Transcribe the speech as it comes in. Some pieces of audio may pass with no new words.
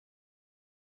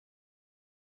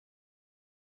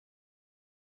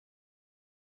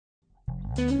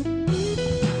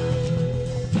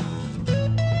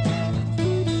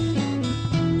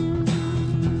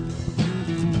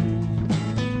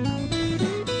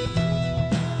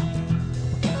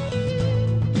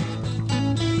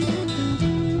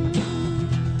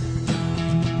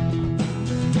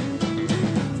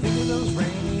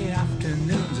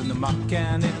Muck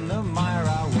and in the mire,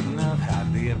 I wouldn't have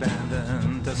had the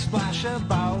abandon to splash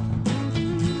about.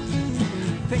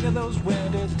 Think of those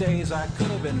winter days I could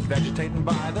have been vegetating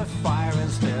by the fire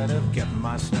instead of getting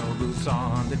my snow boots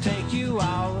on to take you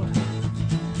out.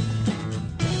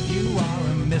 You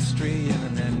are a mystery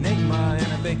and an enigma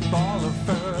in a big ball of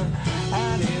fur,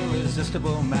 an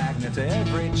irresistible magnet to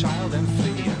every child and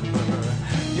flea and burr.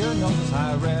 Your nose is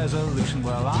high resolution,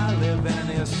 well I live in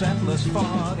a scentless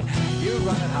fog. You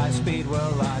run at high speed,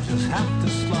 well I just have to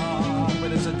slog,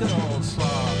 but it's a good old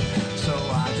slog. So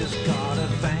I just gotta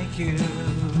thank you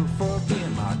for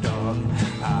being my dog.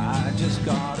 I just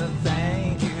gotta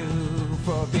thank you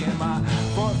for being my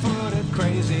four-footed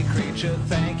crazy creature.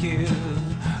 Thank you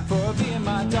for being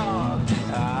my dog.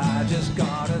 I just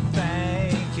gotta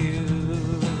thank you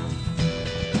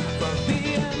for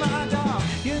being my dog.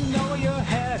 You know where you're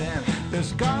heading,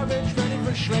 there's garbage ready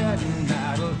for shredding.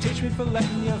 That'll teach me for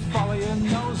letting you follow your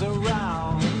nose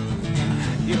around.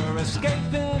 You're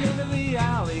escaping into the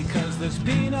alley, cause there's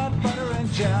peanut butter and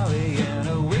jelly in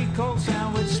a weak old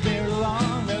sandwich smeared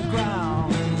along the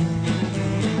ground.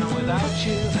 And without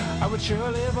you, I would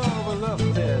surely have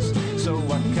overlooked this. So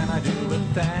what can I do but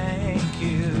thank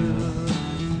you?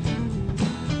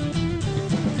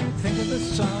 Think of the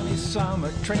sunny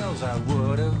summer trails I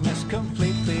would have missed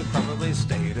completely. Probably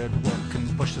stayed at work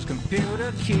and pushed those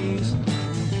computer keys.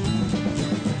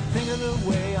 Think of the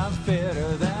way I'm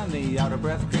fitter than the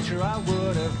out-of-breath creature I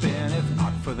would have been if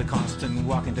not for the constant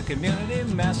walking to community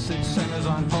message centers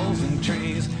on poles and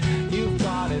trees. You've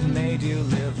got it made, you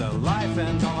live the life,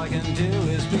 and all I can do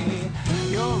is be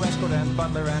your escort and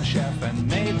butler and chef and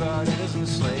maid, but it isn't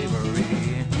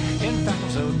slavery. In fact, I'm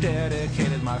so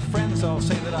dedicated, my friends all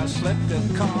say that I slipped a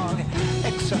cog,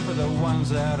 except for the ones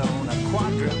that own a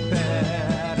quadruped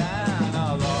and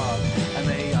a log. And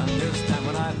they understand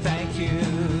when I thank you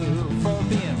for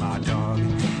being my dog.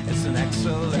 It's an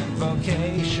excellent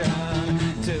vocation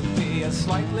to be a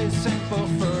slightly simple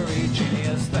furry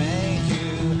genius. Thank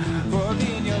you for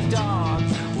being your dog.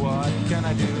 What can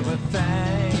I do but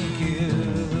thank you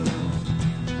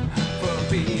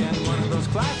for being one of those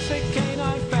classic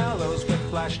canine fellows with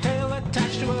flash tail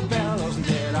attached to a bellows? And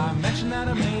did I mention that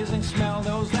amazing smell,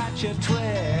 those that you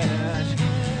twitch?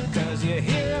 Cause you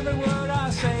hear every word I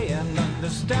say and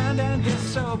understand and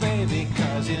disobey,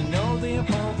 because you know the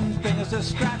important thing is to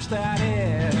scratch that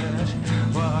itch.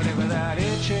 Whatever that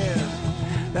itch is,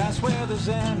 that's where the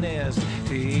zen is.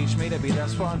 Teach me to be that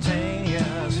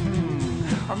spontaneous.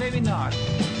 Or maybe not.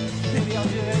 Maybe I'll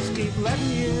just keep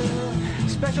letting you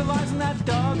specialize in that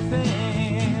dog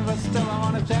thing. But still I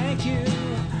want to thank you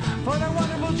for the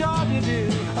wonderful job you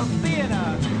do of being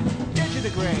a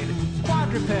digitigrade,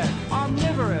 quadruped,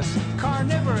 omnivorous,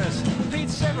 carnivorous,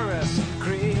 pizzivorous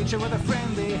creature with a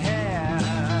friendly head.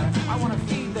 I want to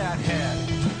feed that head.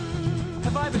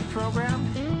 Have I been programmed?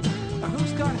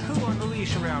 Who's got who on the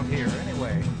leash around here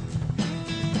anyway?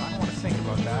 I don't want to think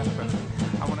about that, but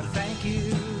I want to thank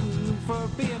you for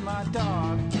being my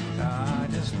dog. I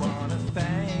just want to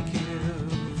thank you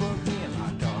for being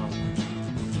my dog.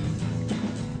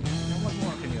 Now what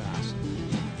more can you ask?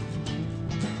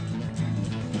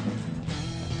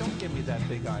 Don't give me that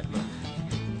big-eyed look.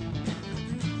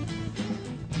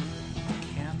 I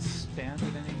can't stand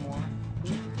it anymore.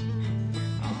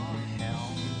 Oh,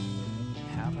 hell.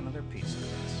 Have another piece of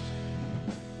this.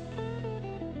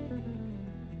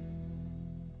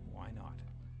 Why not?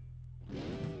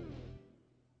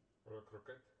 Or a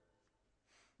croquette?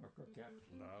 Or croquette.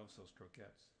 Loves those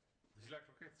croquettes. Dus you like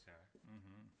croquettes, yeah?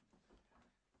 Mm-hmm.